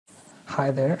Hi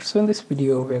there. So in this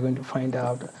video we are going to find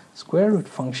out square root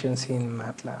functions in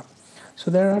MATLAB.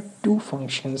 So there are two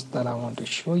functions that I want to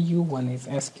show you. One is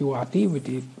sqrt,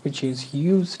 which is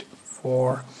used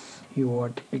for your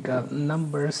typical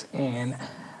numbers and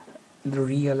the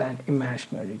real and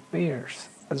imaginary pairs,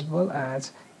 as well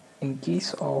as in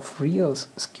case of real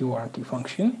sqrt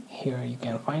function, here you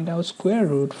can find out square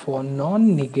root for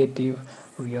non-negative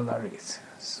real arrays.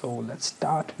 So let's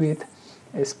start with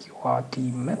sqrt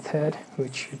method,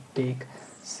 which should take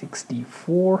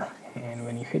 64, and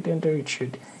when you hit enter it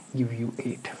should give you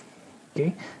 8.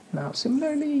 Okay, now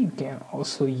similarly you can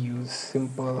also use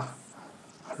simple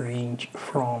range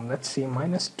from, let's say,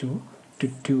 -2 to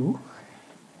 2,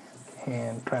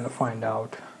 and trying to find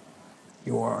out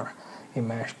your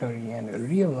imaginary and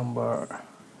real number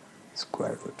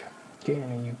square root. Okay,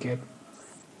 and you get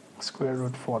square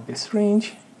root for this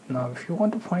range. Now if you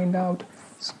want to find out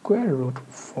square root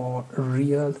for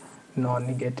real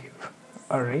non-negative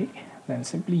array, then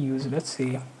simply use, let's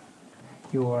say,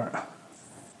 your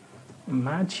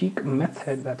magic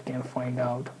method that can find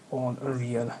out all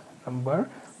real number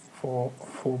for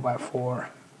 4x4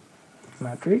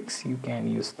 matrix. You can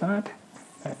use that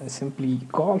and simply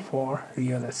call for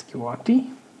real sqrt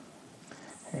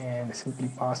and simply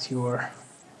pass your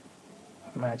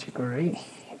magic array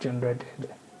generated.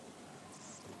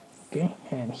 Okay,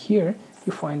 and here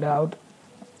you find out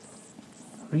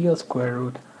real square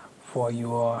root for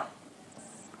your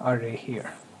array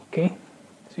here. Okay,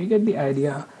 so you get the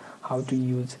idea how to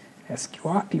use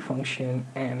sqrt function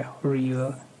and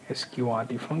real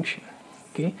sqrt function.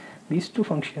 Okay, these two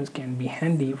functions can be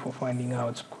handy for finding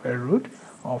out square root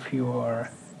of your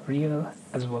real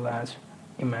as well as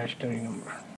imaginary number.